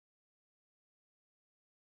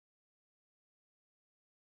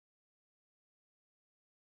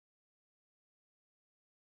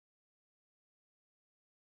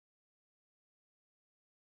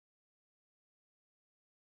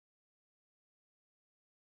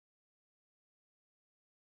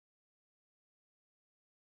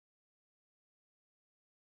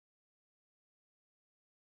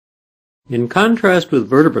In contrast with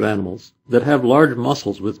vertebrate animals that have large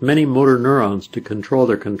muscles with many motor neurons to control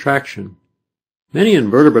their contraction, many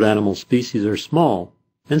invertebrate animal species are small,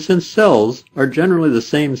 and since cells are generally the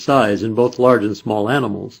same size in both large and small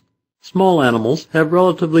animals have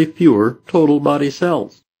relatively fewer total body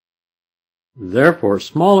cells. Therefore,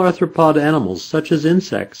 small arthropod animals such as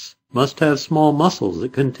insects must have small muscles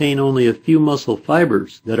that contain only a few muscle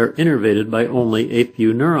fibers that are innervated by only a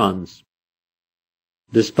few neurons.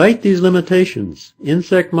 Despite these limitations,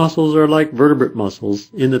 insect muscles are like vertebrate muscles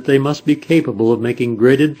in that they must be capable of making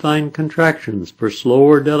graded fine contractions for slow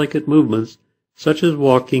or delicate movements such as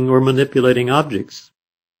walking or manipulating objects.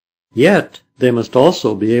 Yet, they must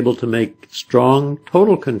also be able to make strong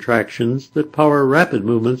total contractions that power rapid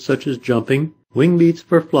movements such as jumping, wing beats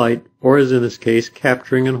for flight, or as in this case,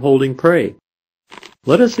 capturing and holding prey.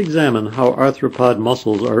 Let us examine how arthropod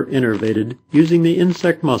muscles are innervated using the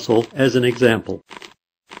insect muscle as an example.